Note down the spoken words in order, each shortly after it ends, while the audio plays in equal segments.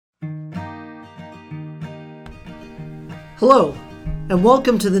Hello, and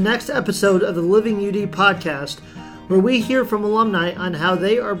welcome to the next episode of the Living UD podcast, where we hear from alumni on how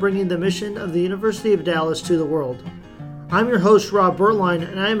they are bringing the mission of the University of Dallas to the world. I'm your host, Rob Bertline,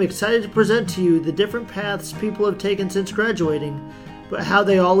 and I am excited to present to you the different paths people have taken since graduating, but how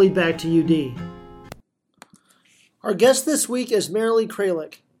they all lead back to UD. Our guest this week is Marilee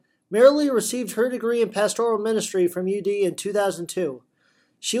Kralik. Marilee received her degree in pastoral ministry from UD in 2002.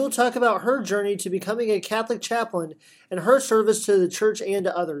 She will talk about her journey to becoming a Catholic chaplain and her service to the church and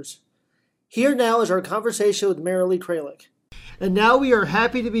to others. Here now is our conversation with Marilee Kralik. And now we are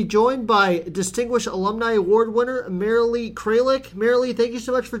happy to be joined by Distinguished Alumni Award winner Marilee Kralik. Marilee, thank you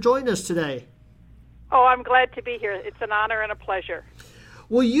so much for joining us today. Oh, I'm glad to be here. It's an honor and a pleasure.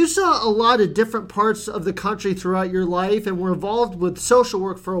 Well, you saw a lot of different parts of the country throughout your life and were involved with social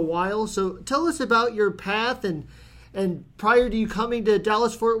work for a while. So tell us about your path and prior to you coming to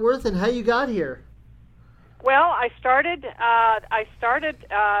Dallas-Fort Worth and how you got here. Well,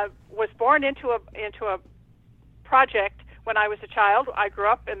 was born into a project when I was a child. I grew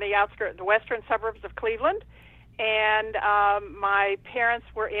up in the western suburbs of Cleveland, and my parents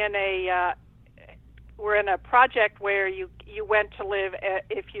were in a project where you went to live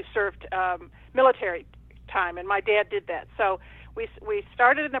if you served military time, and my dad did that. So we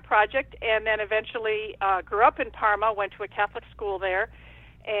started in the project, and then eventually grew up in Parma, went to a Catholic school there,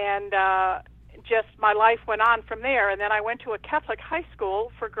 and just my life went on from there. And then I went to a Catholic high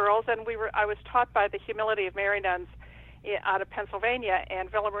school for girls, and I was taught by the Humility of Mary nuns out of Pennsylvania and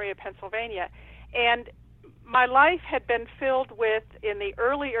Villa Maria, Pennsylvania. And my life had been filled with, in the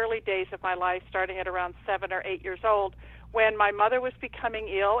early days of my life, starting at around 7 or 8 years old, when my mother was becoming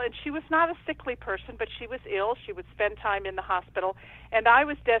ill, and she was not a sickly person, but she was ill. She would spend time in the hospital, and I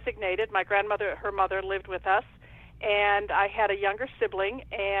was designated. My grandmother, her mother, lived with us, and I had a younger sibling,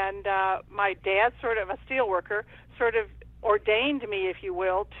 and my dad, sort of a steelworker, sort of ordained me, if you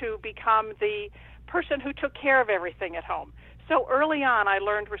will, to become the person who took care of everything at home. So early on, I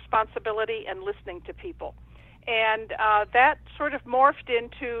learned responsibility and listening to people, and that sort of morphed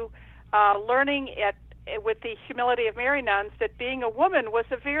into learning with the Humility of Mary nuns that being a woman was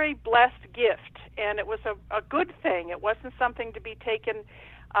a very blessed gift, and it was a good thing. It wasn't something to be taken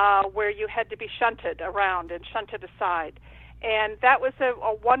where you had to be shunted around and shunted aside. And that was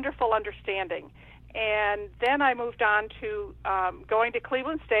a wonderful understanding. And then I moved on to going to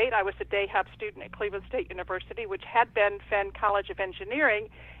Cleveland State. I was a day hop student at Cleveland State University, which had been Fenn College of Engineering,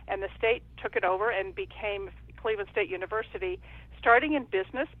 and the state took it over and became Cleveland State University, starting in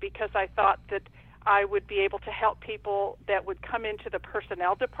business because I thought that I would be able to help people that would come into the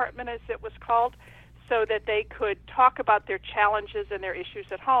personnel department, as it was called, so that they could talk about their challenges and their issues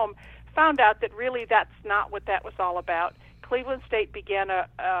at home. Found out that really that's not what that was all about. Cleveland State began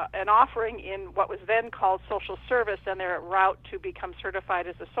an offering in what was then called social service and their route to become certified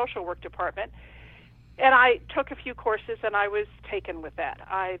as a social work department. And I took a few courses, and I was taken with that.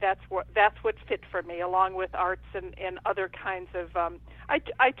 That's what fit for me, along with arts and other kinds of.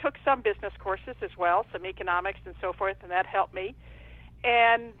 I took some business courses as well, some economics and so forth, and that helped me.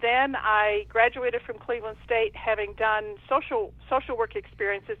 And then I graduated from Cleveland State, having done social work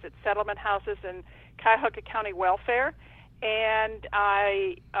experiences at settlement houses and Cuyahoga County welfare. And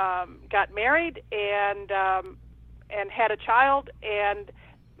I got married and had a child and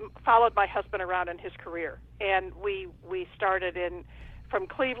followed my husband around in his career, and we started from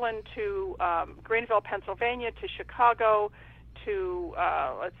Cleveland to Greenville, Pennsylvania, to Chicago, to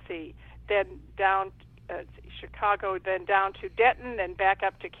then down Chicago, then down to Denton, and back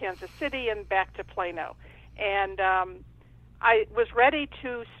up to Kansas City, and back to Plano. And I was ready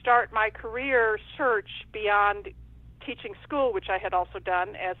to start my career search beyond teaching school, which I had also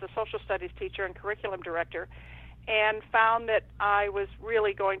done as a social studies teacher and curriculum director, and found that I was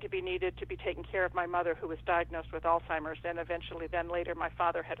really going to be needed to be taking care of my mother, who was diagnosed with Alzheimer's, and eventually then later my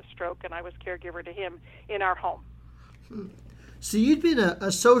father had a stroke, and I was caregiver to him in our home. So you'd been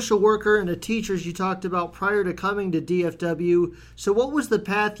a social worker and a teacher, as you talked about, prior to coming to DFW. So what was the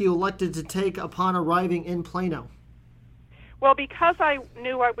path you elected to take upon arriving in Plano? Well, because I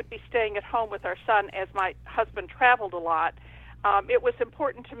knew I would be staying at home with our son as my husband traveled a lot, it was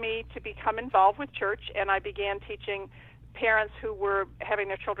important to me to become involved with church, and I began teaching parents who were having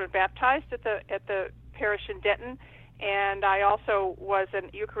their children baptized at the parish in Denton, and I also was an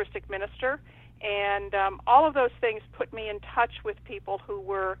Eucharistic minister, and all of those things put me in touch with people who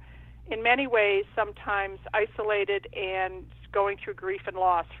were, in many ways, sometimes isolated and going through grief and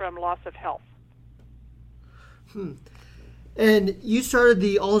loss from loss of health. And you started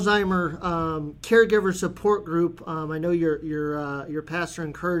the Alzheimer caregiver support group. I know your pastor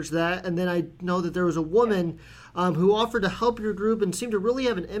encouraged that, and then I know that there was a woman who offered to help your group and seemed to really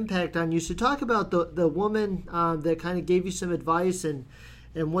have an impact on you. So talk about the woman that kind of gave you some advice and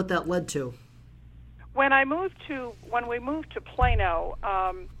what that led to. When we moved to Plano,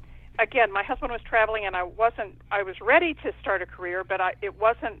 again, my husband was traveling, and I was ready to start a career, but it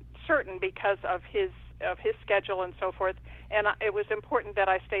wasn't certain because of his schedule and so forth. And it was important that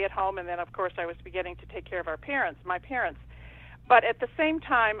I stay at home, and then, of course, I was beginning to take care of my parents. But at the same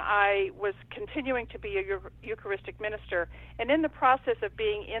time, I was continuing to be a Eucharistic minister, and in the process of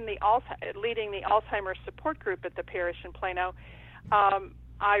being leading the Alzheimer's support group at the parish in Plano,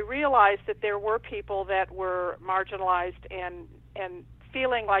 I realized that there were people that were marginalized and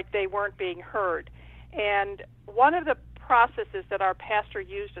feeling like they weren't being heard. And one of the processes that our pastor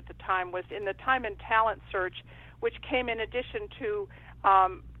used at the time was in the time and talent search, which came in addition to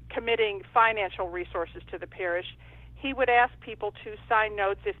committing financial resources to the parish. He would ask people to sign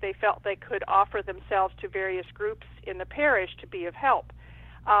notes if they felt they could offer themselves to various groups in the parish to be of help.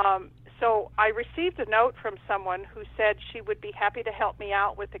 So I received a note from someone who said she would be happy to help me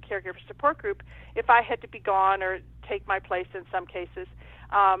out with the caregiver support group if I had to be gone or take my place in some cases,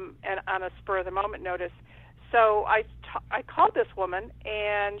 and on a spur-of-the-moment notice. So I called this woman,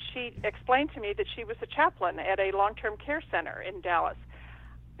 and she explained to me that she was a chaplain at a long-term care center in Dallas.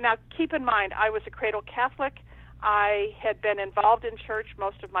 Now, keep in mind, I was a cradle Catholic. I had been involved in church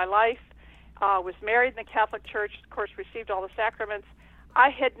most of my life, was married in the Catholic Church, of course, received all the sacraments.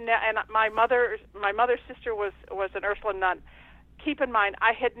 And my mother's sister was an Ursuline nun. Keep in mind,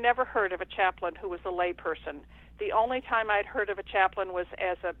 I had never heard of a chaplain who was a lay person. The only time I'd heard of a chaplain was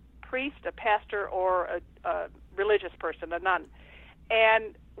as a priest, a pastor, or a religious person, a nun.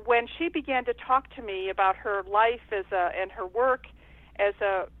 And when she began to talk to me about her life and her work as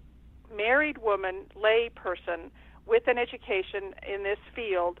a married woman, lay person with an education in this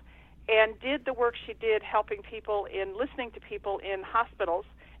field, and did the work she did helping people listening to people in hospitals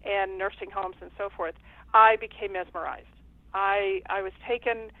and nursing homes and so forth, I became mesmerized. I was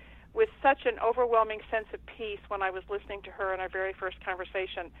taken with such an overwhelming sense of peace when I was listening to her in our very first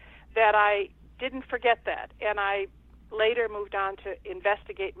conversation that I didn't forget that, and I later moved on to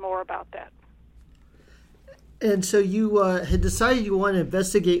investigate more about that. And so you had decided you want to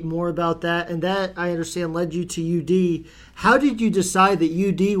investigate more about that, and that, I understand, led you to UD. How did you decide that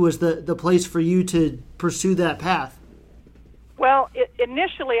UD was the place for you to pursue that path? Well,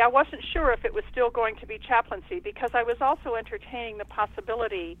 initially I wasn't sure if it was still going to be chaplaincy, because I was also entertaining the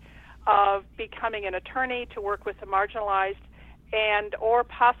possibility of becoming an attorney to work with the marginalized, or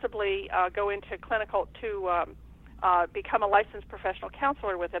possibly go into clinical to become a licensed professional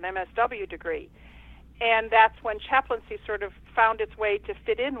counselor with an MSW degree. And that's when chaplaincy sort of found its way to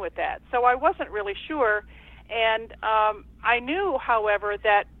fit in with that. So I wasn't really sure. And I knew, however,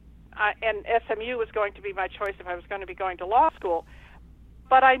 that and SMU was going to be my choice if I was going to be going to law school.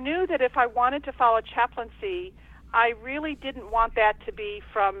 But I knew that if I wanted to follow chaplaincy, I really didn't want that to be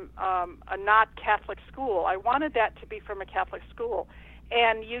from a not Catholic school. I wanted that to be from a Catholic school.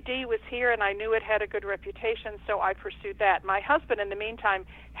 And UD was here, and I knew it had a good reputation, so I pursued that. My husband, in the meantime,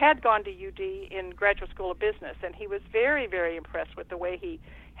 had gone to UD in Graduate School of Business, and he was very, very impressed with the way he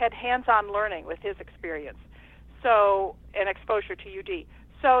had hands-on learning with his experience, and exposure to UD.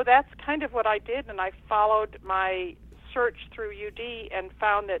 So that's kind of what I did, and I followed my search through UD and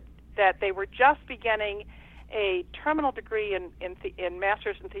found that they were just beginning a terminal degree in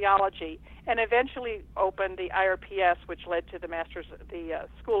Master's in Theology, and eventually opened the IRPS, which led to the Master's, the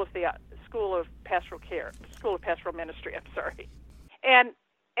School of Pastoral Ministry. I'm sorry, and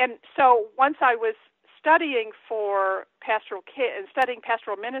so once I was studying for pastoral care and studying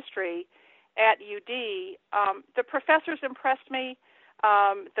pastoral ministry at UD, the professors impressed me.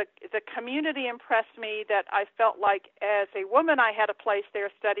 The community impressed me. That I felt like as a woman I had a place there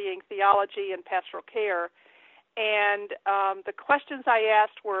studying theology and pastoral care. And the questions I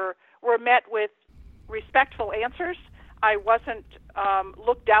asked were met with respectful answers. I wasn't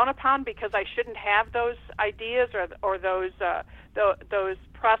looked down upon because I shouldn't have those ideas or those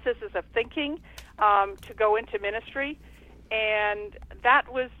processes of thinking to go into ministry, and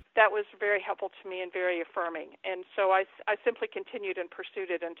that was very helpful to me and very affirming. And so I simply continued and pursued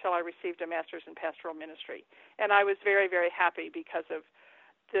it until I received a master's in pastoral ministry, and I was very, very happy because of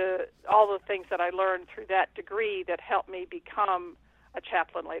all the things that I learned through that degree that helped me become a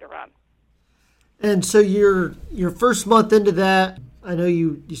chaplain later on. And so your first month into that, I know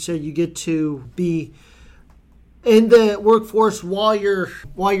you said you get to be in the workforce while you're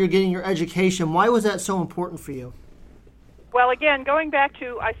getting your education. Why was that so important for you? Well, again, going back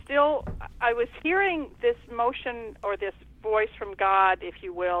to, I was hearing this motion or this voice from God, if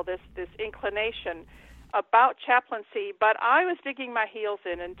you will, this inclination about chaplaincy, but I was digging my heels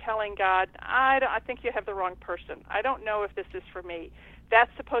in and telling God, I think you have the wrong person. I don't know if this is for me.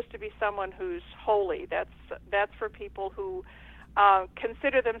 That's supposed to be someone who's holy. That's for people who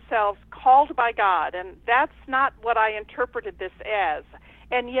consider themselves called by God, and that's not what I interpreted this as.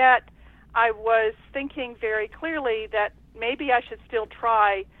 And yet, I was thinking very clearly that maybe I should still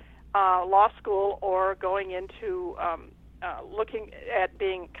try law school or going into looking at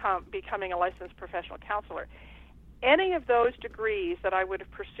becoming a licensed professional counselor. Any of those degrees that I would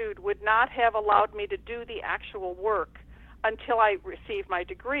have pursued would not have allowed me to do the actual work until I received my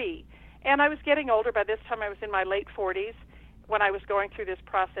degree. And I was getting older. By this time, I was in my late 40s when I was going through this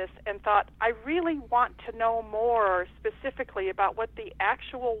process, and thought, I really want to know more specifically about what the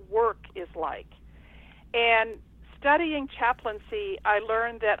actual work is like. And studying chaplaincy, I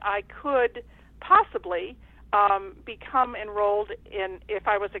learned that I could possibly become enrolled in, if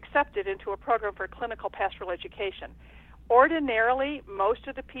I was accepted, into a program for clinical pastoral education. Ordinarily, most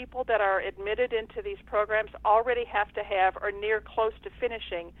of the people that are admitted into these programs already have to have or near close to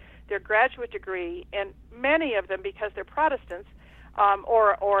finishing their graduate degree, and many of them, because they're Protestants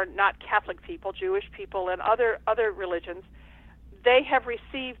or not Catholic people, Jewish people, and other religions, they have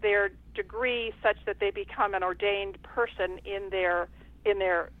received their degree such that they become an ordained person in their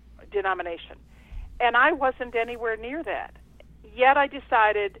denomination. And I wasn't anywhere near that. Yet I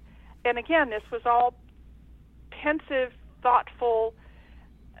decided, and again, this was all pensive, thoughtful,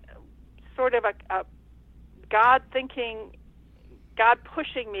 sort of a God thinking, God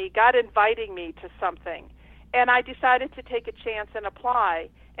pushing me, God inviting me to something. And I decided to take a chance and apply,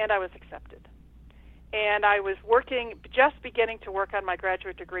 and I was accepted. And I was just beginning to work on my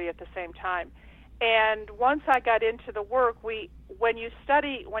graduate degree at the same time. And once I got into the work, when you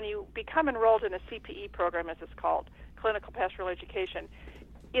become enrolled in a CPE program, as it's called, Clinical Pastoral Education,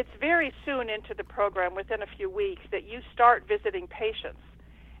 it's very soon into the program, within a few weeks, that you start visiting patients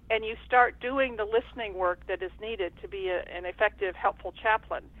and you start doing the listening work that is needed to be an effective, helpful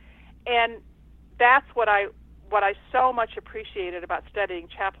chaplain. And that's what I so much appreciated about studying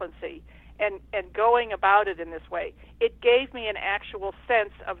chaplaincy and going about it in this way. It gave me an actual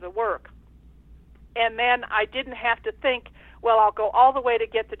sense of the work. And then I didn't have to think, well, I'll go all the way to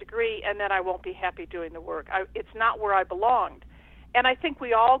get the degree and then I won't be happy doing the work. It's not where I belonged. And I think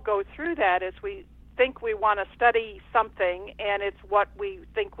we all go through that as we think we want to study something and it's what we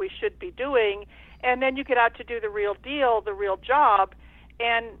think we should be doing, and then you get out to do the real deal, the real job,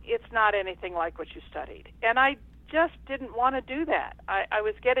 and it's not anything like what you studied. And I just didn't want to do that. I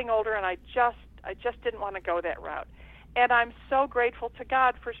was getting older, and I just didn't want to go that route. And I'm so grateful to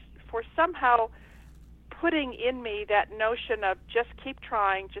God for somehow putting in me that notion of just keep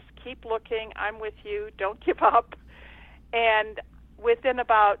trying, just keep looking, I'm with you, don't give up. And within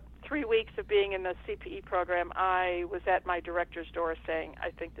about 3 weeks of being in the CPE program, I was at my director's door saying,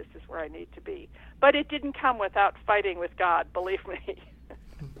 I think this is where I need to be. But it didn't come without fighting with God, believe me,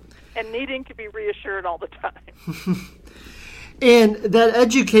 and needing to be reassured all the time. And that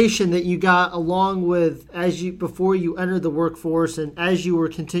education that you got along with before you entered the workforce and as you were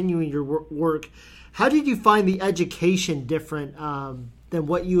continuing your work, how did you find the education different than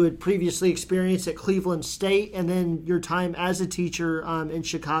what you had previously experienced at Cleveland State and then your time as a teacher in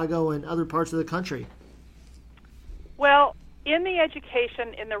Chicago and other parts of the country? Well, in the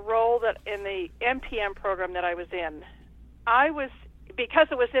education, in the role in the MPM program that I was in, because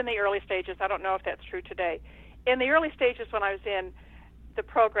it was in the early stages, I don't know if that's true today, in the early stages when I was in the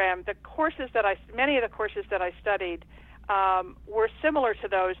program, many of the courses that I studied were similar to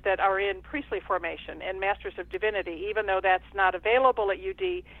those that are in priestly formation and Masters of Divinity. Even though that's not available at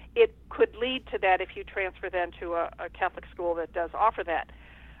UD, it could lead to that if you transfer then to a Catholic school that does offer that.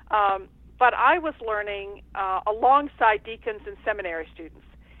 But I was learning alongside deacons and seminary students.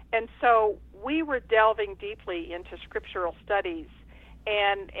 And so we were delving deeply into scriptural studies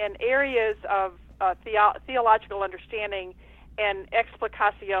and areas of theological understanding and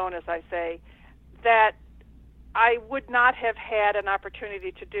explication, as I say, that I would not have had an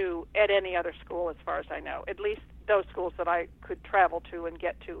opportunity to do at any other school, as far as I know, at least those schools that I could travel to and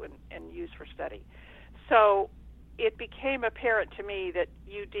get to and use for study. So it became apparent to me that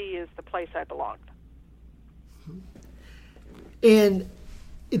UD is the place I belonged. And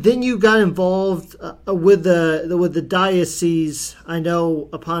then you got involved with the diocese. I know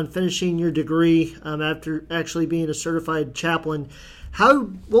upon finishing your degree, after actually being a certified chaplain,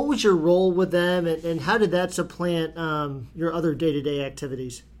 what was your role with them, and how did that supplant your other day-to-day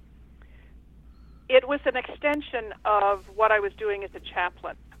activities? It was an extension of what I was doing as a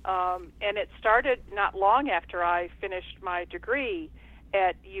chaplain. And it started not long after I finished my degree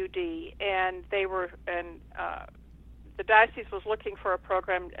at UD, and the diocese was looking for a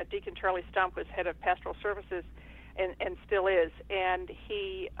program. Deacon Charlie Stump was head of pastoral services and still is, and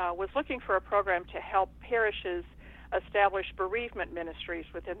he was looking for a program to help parishes establish bereavement ministries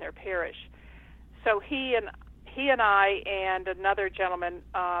within their parish. So he and I and another gentleman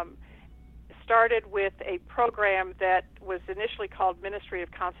started with a program that was initially called Ministry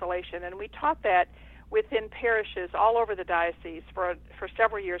of Consolation, and we taught that within parishes all over the diocese for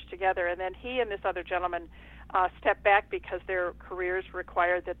several years together. And then he and this other gentleman stepped back because their careers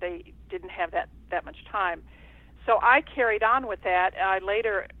required that they didn't have that much time. So I carried on with that. I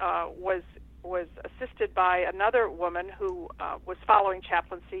later was assisted by another woman who was following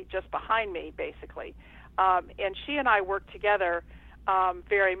chaplaincy just behind me, basically. And she and I worked together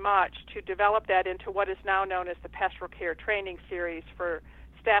very much to develop that into what is now known as the Pastoral Care Training Series for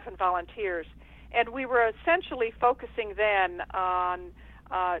staff and volunteers. And we were essentially focusing then on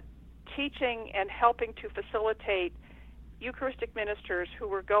teaching and helping to facilitate Eucharistic ministers who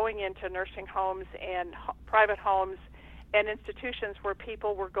were going into nursing homes and private homes and institutions where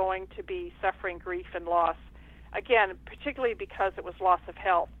people were going to be suffering grief and loss. Again, particularly because it was loss of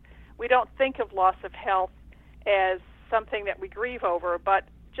health. We don't think of loss of health as something that we grieve over, but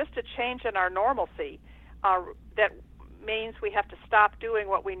just a change in our normalcy that means we have to stop doing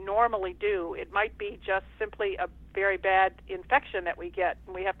what we normally do. It might be just simply a very bad infection that we get,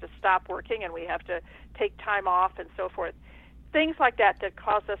 and we have to stop working and we have to take time off and so forth. Things like that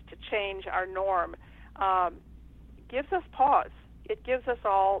cause us to change our norm gives us pause. It gives us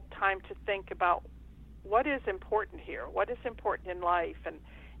all time to think about what is important here, what is important in life,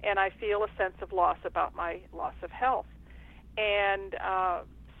 and I feel a sense of loss about my loss of health. And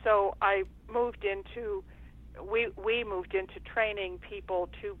so I moved into we moved into training people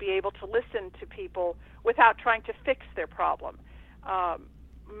to be able to listen to people without trying to fix their problem.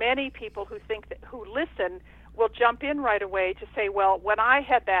 Many people who listen will jump in right away to say, well, when I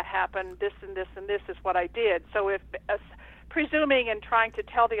had that happen, this and this and this is what I did. So if presuming and trying to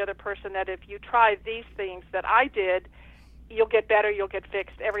tell the other person that if you try these things that I did, you'll get better, you'll get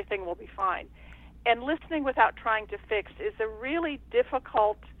fixed, everything will be fine. And listening without trying to fix is a really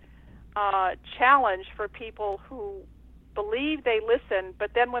difficult challenge for people who believe they listen,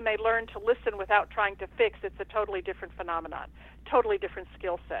 but then when they learn to listen without trying to fix, it's a totally different phenomenon, totally different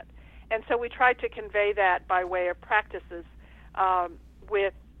skill set. And so we tried to convey that by way of practices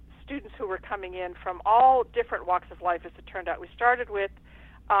with students who were coming in from all different walks of life, as it turned out. We started with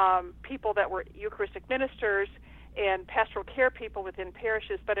people that were Eucharistic ministers and pastoral care people within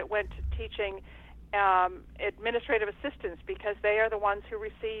parishes, but it went to teaching administrative assistants, because they are the ones who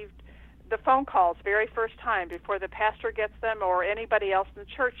received the phone calls very first time before the pastor gets them or anybody else in the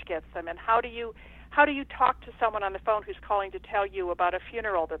church gets them. And how do you talk to someone on the phone who's calling to tell you about a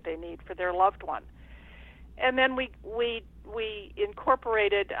funeral that they need for their loved one? And then we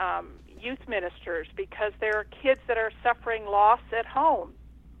incorporated youth ministers, because there are kids that are suffering loss at home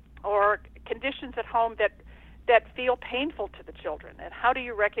or conditions at home that feel painful to the children. And how do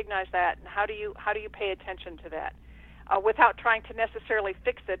you recognize that, and how do you pay attention to that without trying to necessarily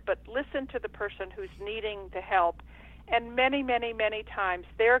fix it, but listen to the person who's needing the help. And many, many, many times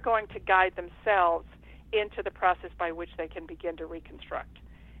they're going to guide themselves into the process by which they can begin to reconstruct.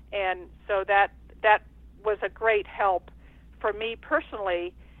 And so that was a great help for me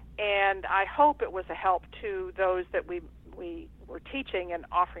personally, and I hope it was a help to those that we were teaching and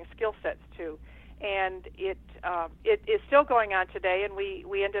offering skill sets to. And it is still going on today, and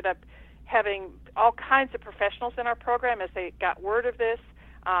we ended up having all kinds of professionals in our program as they got word of this,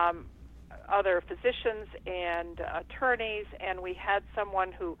 other physicians and attorneys, and we had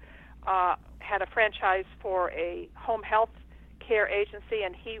someone who had a franchise for a home health care agency,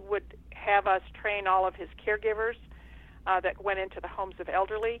 and he would have us train all of his caregivers that went into the homes of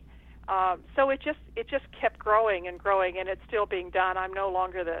elderly. So it just kept growing and growing, and it's still being done. I'm no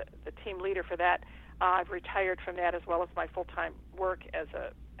longer the team leader for that. I've retired from that, as well as my full-time work as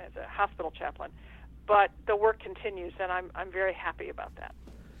a hospital chaplain. But the work continues, and I'm very happy about that.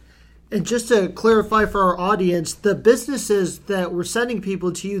 And just to clarify for our audience, the businesses that were sending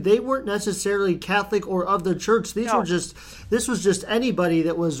people to you, they weren't necessarily Catholic or of the church. This was just anybody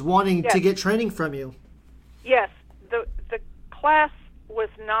that was wanting to get training from you. Yes, the class was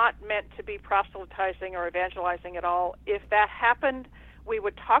not meant to be proselytizing or evangelizing at all. If that happened, we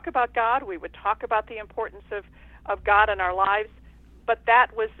would talk about God, we would talk about the importance of God in our lives, but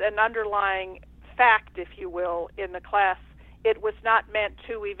that was an underlying fact, if you will, in the class. it was not meant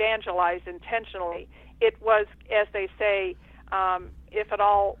to evangelize intentionally. It was, as they say, if at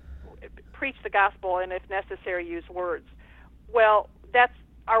all, preach the gospel, and if necessary, use words. Well, that's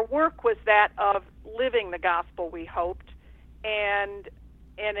our work was that of living the gospel, we hoped, and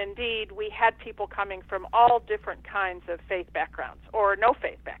indeed we had people coming from all different kinds of faith backgrounds, or no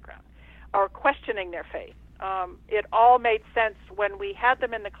faith background, or questioning their faith. It all made sense when we had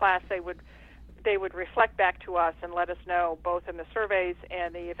them in the class. They would reflect back to us and let us know, both in the surveys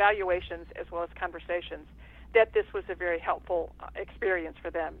and the evaluations as well as conversations, that this was a very helpful experience for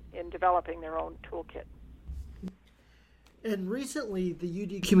them in developing their own toolkit. And recently, the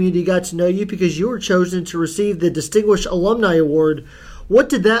UD community got to know you because you were chosen to receive the Distinguished Alumni Award. What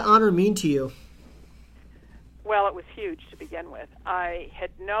did that honor mean to you? Well, it was huge to begin with. I had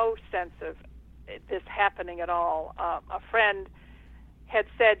no sense of this happening at all. A friend had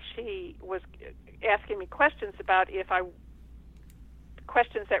said she was asking me questions about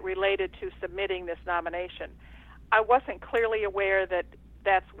questions that related to submitting this nomination. I wasn't clearly aware that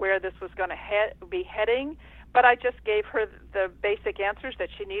that's where this was going to be heading, but I just gave her the basic answers that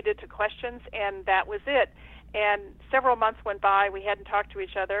she needed to questions, and that was it. And several months went by. We hadn't talked to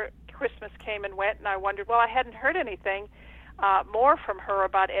each other. Christmas came and went, and I wondered, well, I hadn't heard anything more from her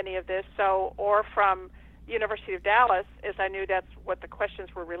about any of this, or from University of Dallas, as I knew that's what the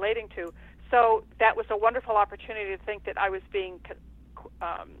questions were relating to. So that was a wonderful opportunity to think that I was being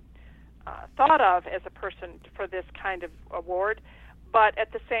thought of as a person for this kind of award. But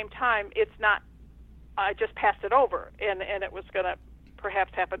at the same time, it's not, I just passed it over, and it was going to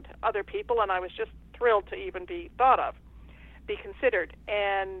perhaps happen to other people, and I was just thrilled to even be thought of, be considered.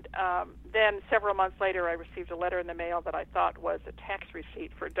 And then several months later, I received a letter in the mail that I thought was a tax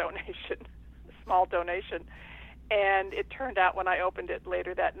receipt for a donation, a small donation. And it turned out when I opened it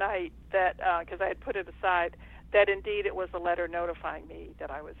later that night that, because I had put it aside, that indeed it was a letter notifying me that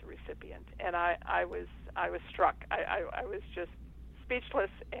I was a recipient. And I was struck. I was just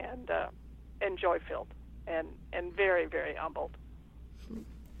speechless and joy-filled and very, very humbled.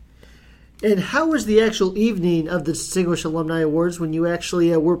 And how was the actual evening of the Distinguished Alumni Awards when you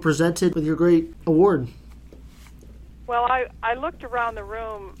actually were presented with your great award? Well, I looked around the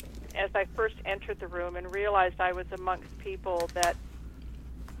room as I first entered the room and realized I was amongst people that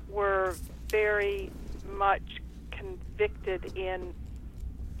were very much convicted in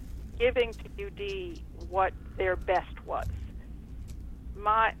giving to UD what their best was.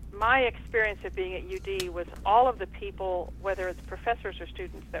 My experience of being at UD was all of the people, whether it's professors or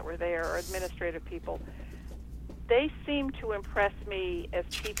students that were there or administrative people, they seemed to impress me as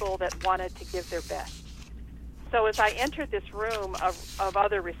people that wanted to give their best. So as I entered this room of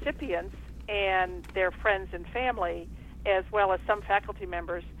other recipients and their friends and family, as well as some faculty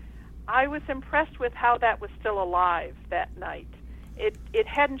members, I was impressed with how that was still alive that night. It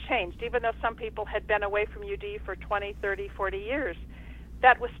hadn't changed, even though some people had been away from UD for 20, 30, 40 years.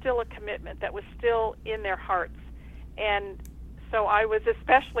 That was still a commitment. That was still in their hearts. And so I was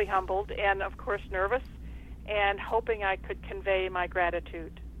especially humbled and, of course, nervous and hoping I could convey my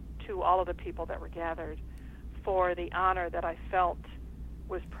gratitude to all of the people that were gathered for the honor that I felt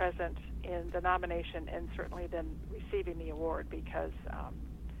was present in the nomination and certainly then receiving the award, because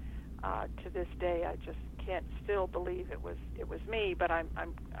to this day I just can't still believe it was me, but I'm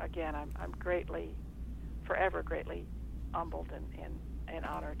greatly, forever greatly humbled and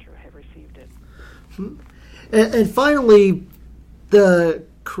honored to have received it. And finally, the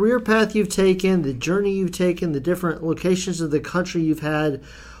career path you've taken, the journey you've taken, the different locations of the country you've had,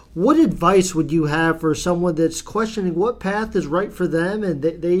 what advice would you have for someone that's questioning what path is right for them, and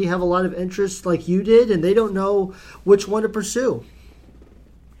they have a lot of interests like you did, and they don't know which one to pursue?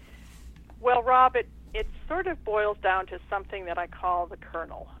 Well, Rob, it sort of boils down to something that I call the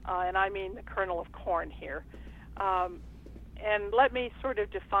kernel, and I mean the kernel of corn here. And let me sort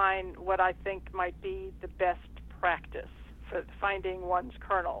of define what I think might be the best practice for finding one's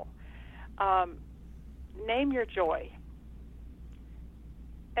kernel. Name your joy,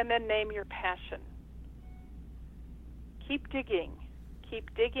 and then name your passion. Keep digging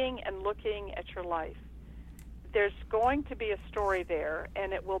and looking at your life. There's going to be a story there,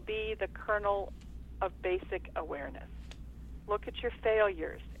 and it will be the kernel of basic awareness. Look at your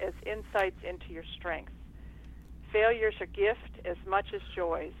failures as insights into your strengths. Failures are gift as much as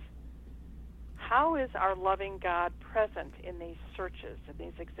joys. How is our loving God present in these searches and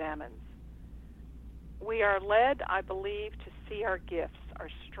these examines? We are led, I believe, to see our gifts, our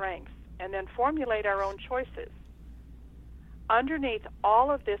strengths, and then formulate our own choices. Underneath all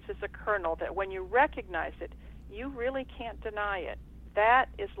of this is a kernel that when you recognize it, you really can't deny it. That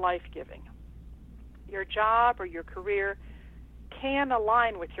is life-giving. Your job or your career can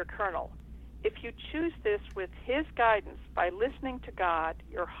align with your colonel. If you choose this with his guidance by listening to God,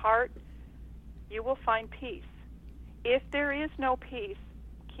 your heart, you will find peace. If there is no peace,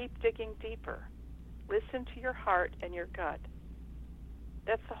 keep digging deeper. Listen to your heart and your gut.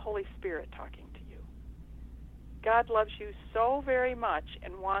 That's the Holy Spirit talking to you. God loves you so very much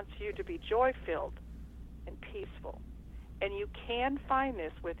and wants you to be joy-filled and peaceful. And you can find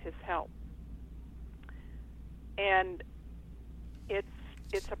this with his help. And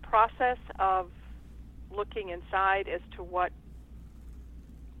it's a process of looking inside as to what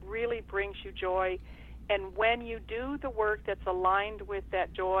really brings you joy. And when you do the work that's aligned with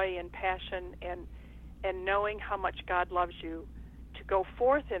that joy and passion and knowing how much God loves you, to go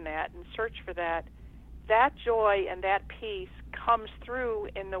forth in that and search for that, that joy and that peace comes through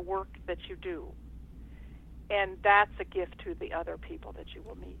in the work that you do. And that's a gift to the other people that you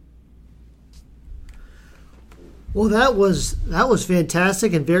will meet. Well, that was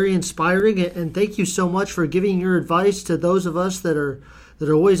fantastic and very inspiring, and thank you so much for giving your advice to those of us that are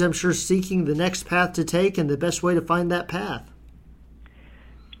always, I'm sure, seeking the next path to take and the best way to find that path.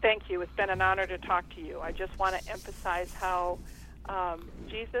 Thank you. It's been an honor to talk to you. I just want to emphasize how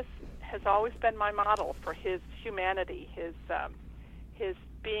Jesus has always been my model for his humanity, his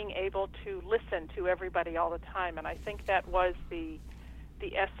being able to listen to everybody all the time, and I think that was the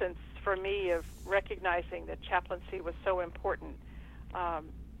essence for me of recognizing that chaplaincy was so important.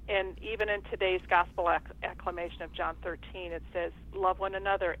 And even in today's gospel acclamation of John 13, it says, "Love one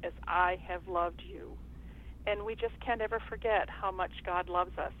another as I have loved you." And we just can't ever forget how much God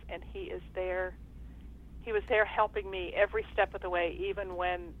loves us, and he is there. He was there helping me every step of the way, even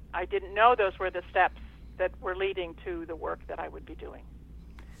when I didn't know those were the steps that were leading to the work that I would be doing.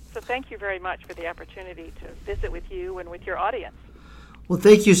 So thank you very much for the opportunity to visit with you and with your audience. Well,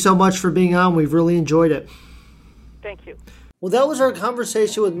 thank you so much for being on. We've really enjoyed it. Thank you. Well, that was our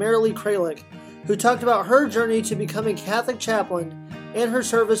conversation with Marilee Kralik, who talked about her journey to becoming Catholic chaplain and her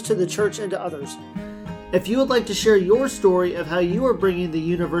service to the church and to others. If you would like to share your story of how you are bringing the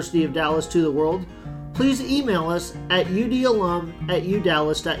University of Dallas to the world, please email us at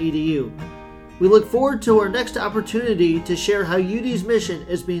udalum@udallas.edu. We look forward to our next opportunity to share how UD's mission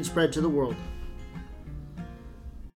is being spread to the world.